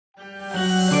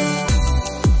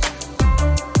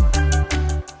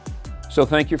So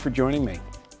thank you for joining me.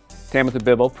 Tamatha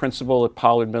Bibbo, principal at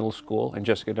Pollard Middle School, and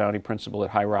Jessica Downey, principal at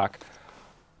High Rock.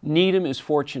 Needham is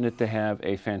fortunate to have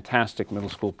a fantastic middle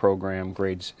school program,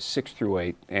 grades 6 through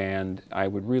 8, and I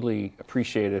would really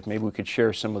appreciate it if maybe we could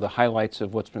share some of the highlights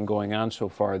of what's been going on so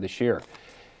far this year.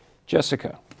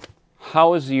 Jessica,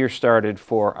 how has the year started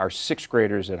for our 6th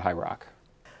graders at High Rock?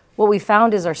 What we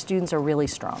found is our students are really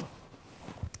strong.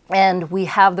 And we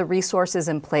have the resources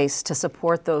in place to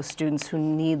support those students who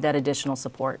need that additional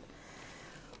support.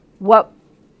 What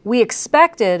we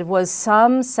expected was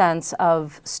some sense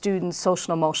of students'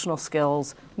 social and emotional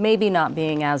skills maybe not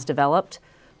being as developed,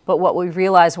 but what we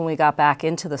realized when we got back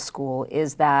into the school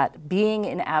is that being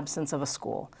in absence of a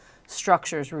school,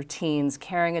 structures, routines,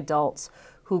 caring adults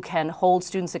who can hold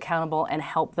students accountable and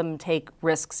help them take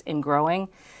risks in growing,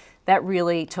 that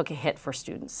really took a hit for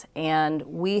students. And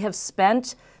we have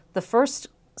spent the first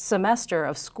semester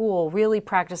of school really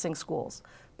practicing schools,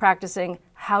 practicing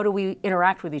how do we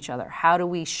interact with each other, how do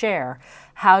we share,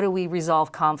 how do we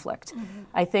resolve conflict.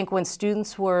 I think when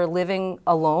students were living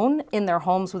alone in their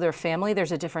homes with their family,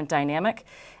 there's a different dynamic,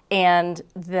 and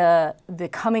the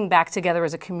coming back together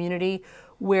as a community,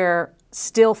 we're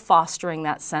still fostering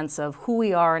that sense of who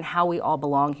we are and how we all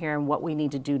belong here and what we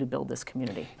need to do to build this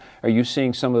community. Are you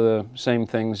seeing some of the same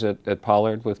things at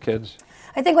Pollard with kids?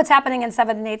 I think what's happening in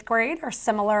 7th and 8th grade are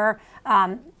similar,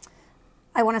 I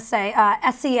want to say,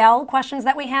 SEL questions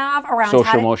that we have around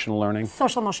social emotional learning.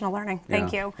 Social emotional learning,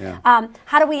 thank you. Yeah.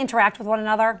 How do we interact with one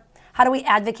another? How do we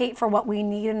advocate for what we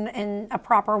need in a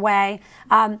proper way?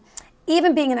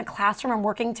 Even being in a classroom and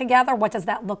working together, what does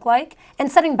that look like?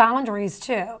 And setting boundaries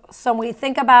too. So when we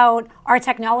think about our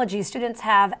technology, students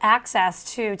have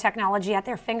access to technology at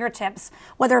their fingertips,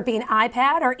 whether it be an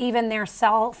iPad or even their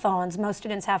cell phones. Most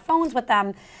students have phones with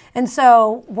them. And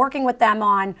so working with them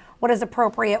on what is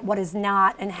appropriate, what is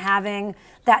not, and having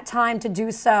that time to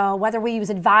do so, whether we use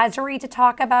advisory to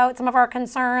talk about some of our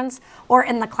concerns or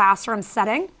in the classroom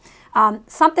setting.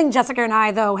 Something Jessica and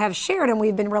I, though, have shared and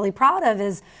we've been really proud of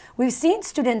is we've seen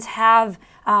students have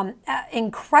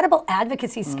incredible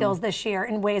advocacy skills this year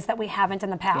in ways that we haven't in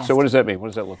the past. So what does that mean? What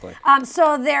does that look like?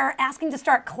 So they're asking to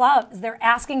start clubs. They're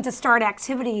asking to start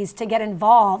activities to get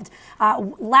involved.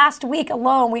 Last week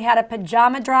alone, we had a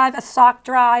pajama drive, a sock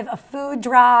drive, a food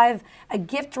drive, a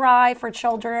gift drive for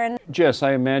children. Jess,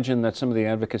 I imagine that some of the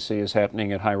advocacy is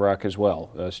happening at High Rock as well.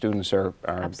 Students are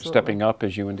stepping up,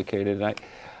 as you indicated.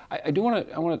 I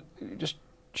want to just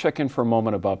check in for a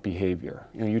moment about behavior.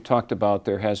 You know, you talked about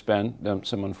there has been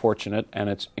some unfortunate, and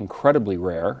it's incredibly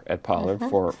rare at Pollard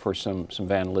for some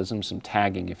vandalism, some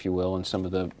tagging, if you will, in some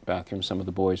of the bathrooms, some of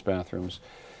the boys' bathrooms.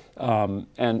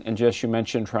 And Jess, you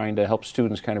mentioned trying to help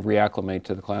students kind of reacclimate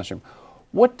to the classroom.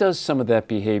 What does some of that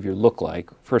behavior look like,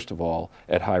 first of all,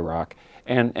 at High Rock?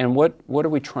 And what are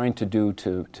we trying to do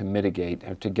to mitigate,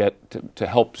 to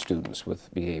help students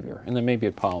with behavior? And then maybe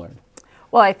at Pollard.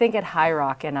 Well, I think at High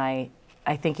Rock, and I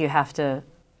think you have to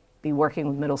be working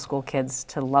with middle school kids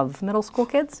to love middle school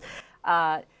kids.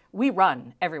 We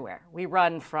run everywhere. We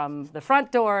run from the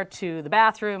front door to the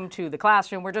bathroom to the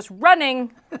classroom. We're just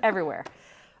running everywhere.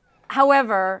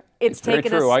 However, it's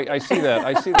taken us... Very true. I see that.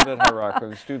 I see that at High Rock,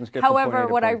 when students get from point A to point B.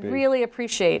 However, what I really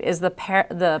appreciate is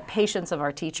the patience of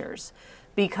our teachers,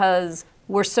 because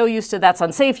we're so used to that's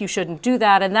unsafe, you shouldn't do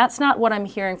that, and that's not what I'm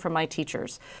hearing from my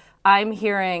teachers. I'm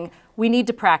hearing, we need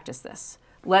to practice this.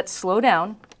 Let's slow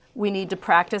down. We need to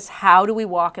practice how do we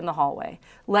walk in the hallway.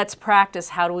 Let's practice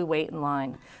how do we wait in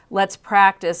line. Let's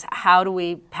practice how do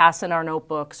we pass in our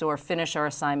notebooks or finish our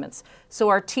assignments. So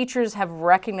our teachers have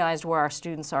recognized where our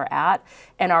students are at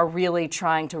and are really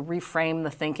trying to reframe the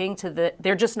thinking to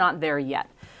they're just not there yet.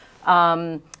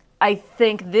 I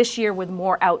think this year with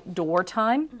more outdoor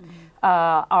time,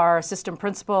 our assistant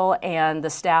principal and the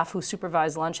staff who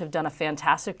supervise lunch have done a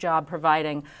fantastic job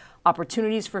providing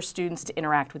opportunities for students to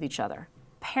interact with each other.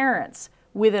 Parents,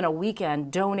 within a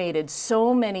weekend, donated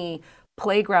so many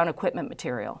playground equipment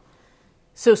material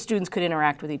so students could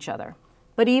interact with each other.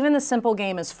 But even the simple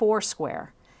game as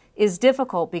Foursquare is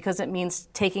difficult because it means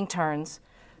taking turns,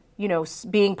 you know,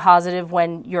 being positive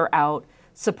when you're out,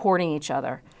 supporting each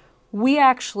other. We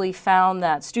actually found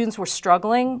that students were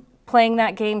struggling playing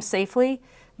that game safely,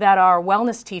 that our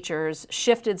wellness teachers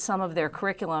shifted some of their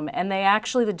curriculum, and they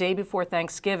actually, the day before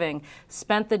Thanksgiving,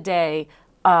 spent the day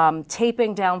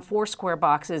taping down Foursquare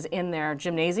boxes in their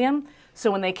gymnasium.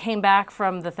 So when they came back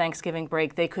from the Thanksgiving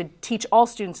break, they could teach all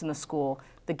students in the school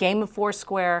the game of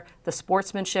Foursquare, the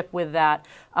sportsmanship with that,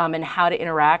 and how to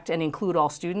interact and include all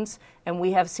students. and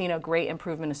we have seen a great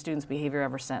improvement of students' behavior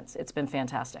ever since. It's been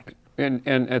fantastic. And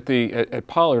at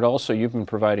Pollard also, you've been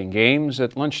providing games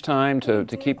at lunchtime to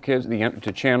keep kids,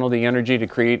 to channel the energy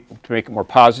to make it more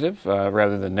positive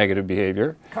rather than negative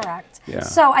behavior. Correct. Yeah.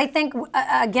 So I think,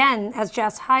 again, as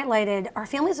Jess highlighted, our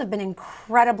families have been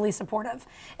incredibly supportive.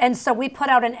 And so we put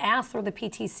out an ask through the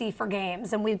PTC for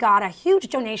games, and we've got a huge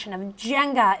donation of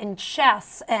Jenga and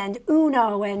chess and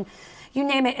Uno and you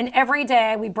name it. And every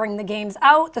day we bring the games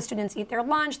out, the students eat their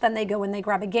lunch, then they go and they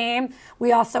grab a game.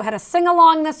 We also had a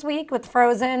sing-along this week with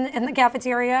Frozen in the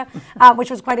cafeteria,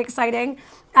 which was quite exciting.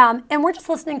 And we're just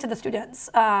listening to the students.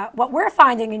 What we're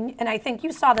finding, and I think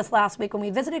you saw this last week when we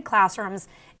visited classrooms,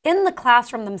 in the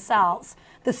classroom themselves,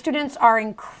 the students are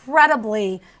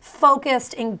incredibly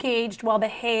focused, engaged,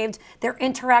 well-behaved. They're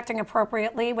interacting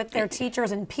appropriately with their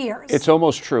teachers and peers. It's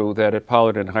almost true that at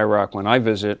Pollard and High Rock, when I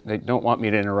visit, they don't want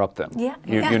me to interrupt them. Yeah.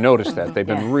 You notice that. They've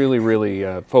been really, really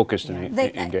focused and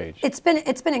engaged. It's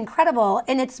been incredible,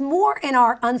 and it's more in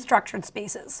our unstructured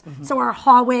spaces. So our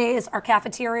hallways, our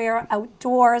cafeteria,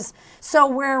 outdoors. So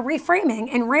we're reframing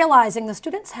and realizing the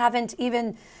students haven't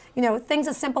even, things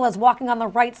as simple as walking on the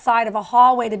right side of a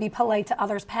hallway to be polite to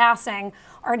others passing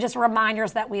are just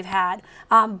reminders that we've had.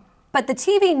 But the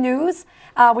TV news,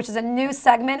 which is a new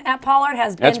segment at Pollard,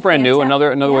 has been That's brand new,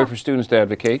 fantastic. another way for students to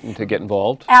advocate and to get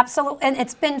involved. Absolutely, and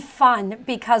it's been fun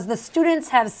because the students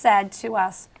have said to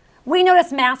us, we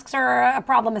notice masks are a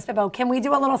problem, Ms. Bibbo. Can we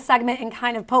do a little segment and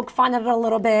kind of poke fun at it a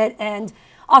little bit and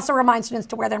also remind students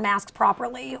to wear their masks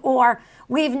properly? Or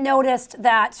we've noticed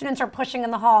that students are pushing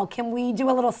in the hall. Can we do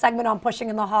a little segment on pushing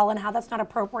in the hall and how that's not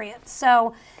appropriate?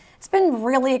 So it's been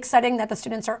really exciting that the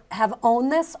students have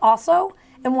owned this also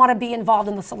and want to be involved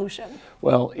in the solution.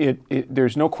 Well,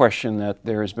 there's no question that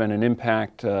there has been an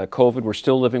impact. COVID, we're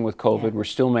still living with COVID. Yeah. We're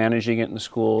still managing it in the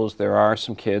schools. There are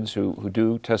some kids who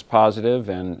do test positive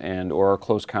or are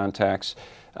close contacts.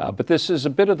 But this is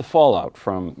a bit of the fallout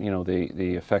from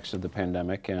the effects of the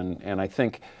pandemic. And I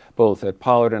think both at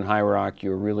Pollard and High Rock,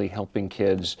 you're really helping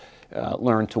kids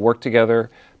learn to work together,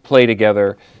 play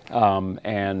together,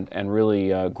 and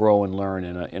really grow and learn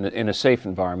in a safe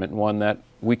environment, and one that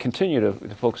we continue to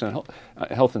focus on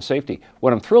health and safety.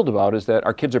 What I'm thrilled about is that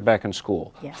our kids are back in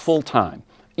school full time.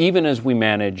 Even as we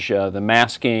manage the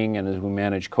masking and as we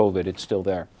manage COVID, it's still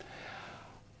there.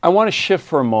 I want to shift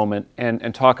for a moment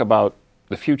and talk about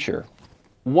the future.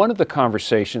 One of the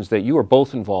conversations that you are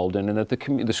both involved in and that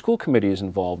the school committee is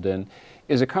involved in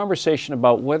is a conversation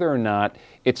about whether or not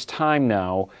it's time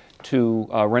now to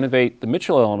renovate the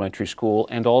Mitchell Elementary School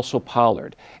and also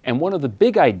Pollard. And one of the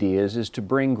big ideas is to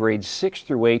bring grades 6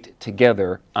 through 8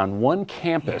 together on one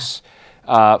campus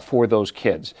for those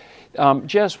kids.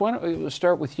 Jess, why don't we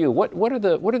start with you? What are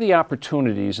the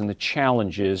opportunities and the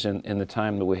challenges in the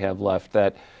time that we have left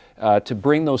that to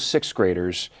bring those 6th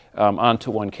graders onto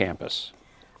one campus?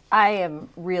 I am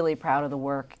really proud of the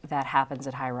work that happens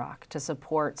at High Rock to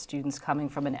support students coming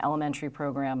from an elementary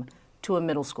program to a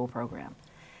middle school program.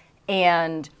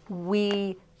 And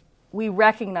we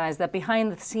recognize that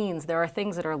behind the scenes there are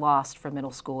things that are lost for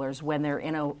middle schoolers when they're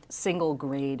in a single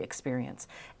grade experience.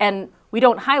 And we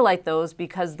don't highlight those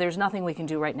because there's nothing we can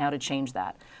do right now to change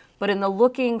that. But in the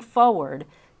looking forward,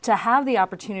 to have the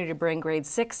opportunity to bring grades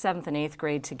 6th, 7th, and 8th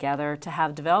grade together, to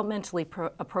have developmentally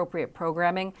appropriate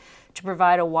programming, to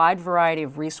provide a wide variety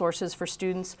of resources for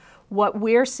students, what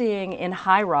we're seeing in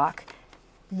High Rock,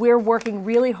 we're working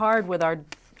really hard with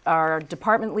our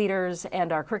department leaders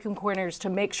and our curriculum coordinators to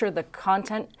make sure the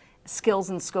content,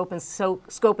 skills, and scope and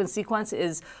sequence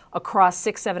is across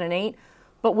 6, 7, and 8.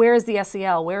 But where is the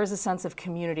SEL? Where is the sense of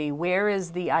community? Where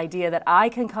is the idea that I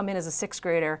can come in as a 6th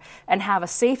grader and have a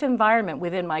safe environment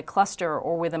within my cluster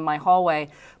or within my hallway,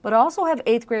 but also have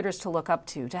 8th graders to look up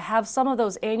to have some of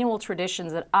those annual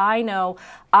traditions that I know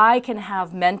I can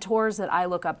have mentors that I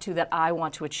look up to that I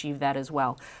want to achieve that as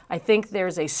well. I think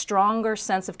there's a stronger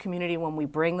sense of community when we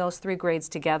bring those 3 grades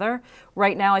together.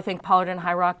 Right now, I think Pollard and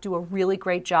High Rock do a really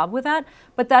great job with that,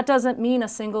 but that doesn't mean a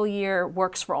single year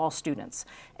works for all students.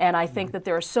 And I think that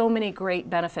there are so many great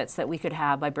benefits that we could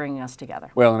have by bringing us together.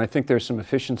 Well, and I think there's some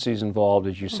efficiencies involved,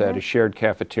 as you said, a shared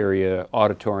cafeteria,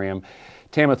 auditorium.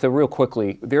 Tamatha, real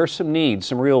quickly, there are some needs,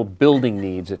 some real building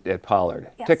needs at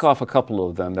Pollard. Yes. Tick off a couple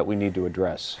of them that we need to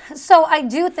address. So I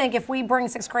do think if we bring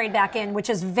 6th grade back in, which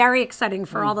is very exciting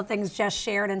for all the things Jess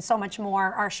shared and so much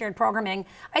more, our shared programming,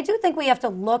 I do think we have to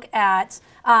look at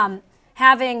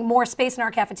having more space in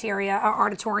our cafeteria, our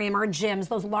auditorium, our gyms,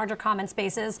 those larger common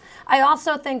spaces. I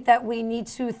also think that we need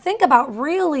to think about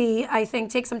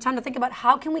take some time to think about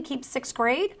how can we keep 6th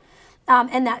grade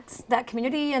and that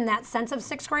community and that sense of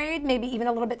 6th grade, maybe even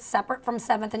a little bit separate from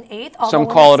 7th and 8th. Some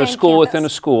call it a school within a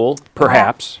school,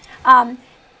 perhaps.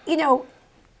 You know,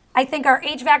 I think our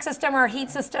HVAC system, our heat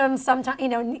system, sometimes, you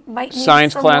know, might need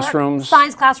science some classrooms.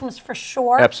 Science classrooms for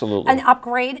sure. Absolutely. An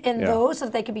upgrade in those so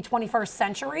that they could be 21st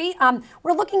century.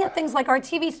 We're looking at things like our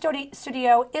TV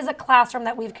studio is a classroom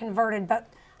that we've converted, but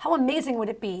how amazing would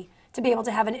it be to be able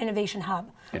to have an innovation hub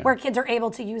where kids are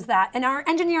able to use that. And our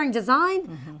engineering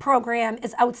design program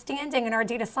is outstanding and our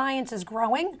data science is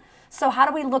growing. So how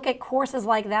do we look at courses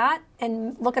like that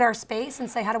and look at our space and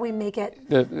say, how do we make it,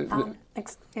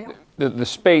 the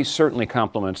space certainly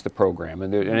complements the program,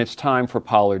 and it's time for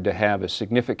Pollard to have a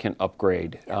significant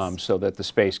upgrade so that the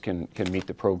space can meet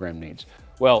the program needs.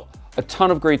 Well, a ton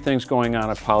of great things going on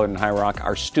at Pollard and High Rock.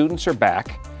 Our students are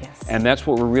back, and that's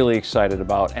what we're really excited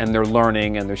about, and they're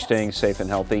learning and they're staying safe and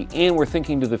healthy, and we're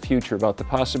thinking to the future about the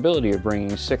possibility of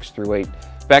bringing 6th through 8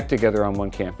 back together on one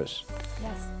campus.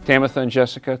 Tamatha and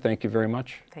Jessica, thank you very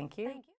much. Thank you.